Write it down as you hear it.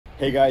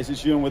Hey guys,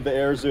 it's Ewan with the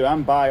Air Zoo.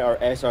 I'm by our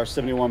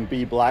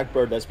SR-71B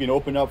Blackbird that's been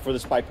opened up for the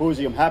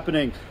Spyposium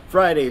happening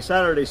Friday,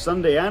 Saturday,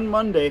 Sunday and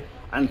Monday.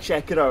 And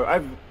check it out,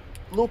 I've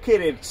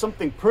located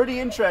something pretty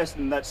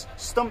interesting that's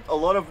stumped a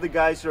lot of the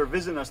guys who are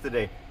visiting us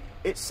today.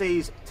 It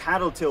says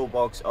Tattle Tale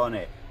Box on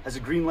it. Has a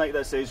green light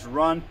that says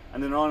run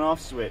and an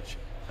on-off switch.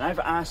 And I've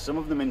asked some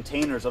of the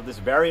maintainers of this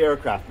very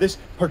aircraft, this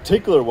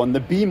particular one,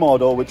 the B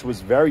model, which was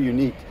very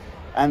unique,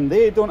 and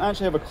they don't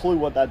actually have a clue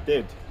what that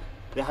did.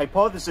 The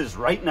hypothesis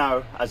right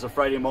now, as of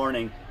Friday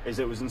morning, is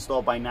it was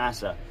installed by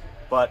NASA,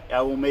 but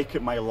I will make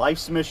it my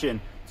life's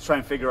mission to try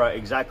and figure out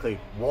exactly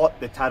what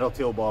the Tattle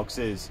Tale Box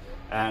is,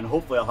 and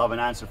hopefully I'll have an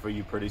answer for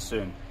you pretty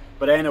soon.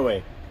 But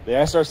anyway, the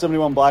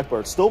SR-71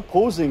 Blackbird still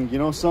posing, you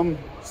know, still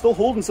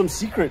holding some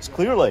secrets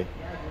clearly,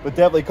 but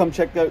definitely come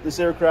check out this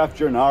aircraft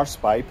during our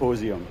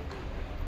Spyposium.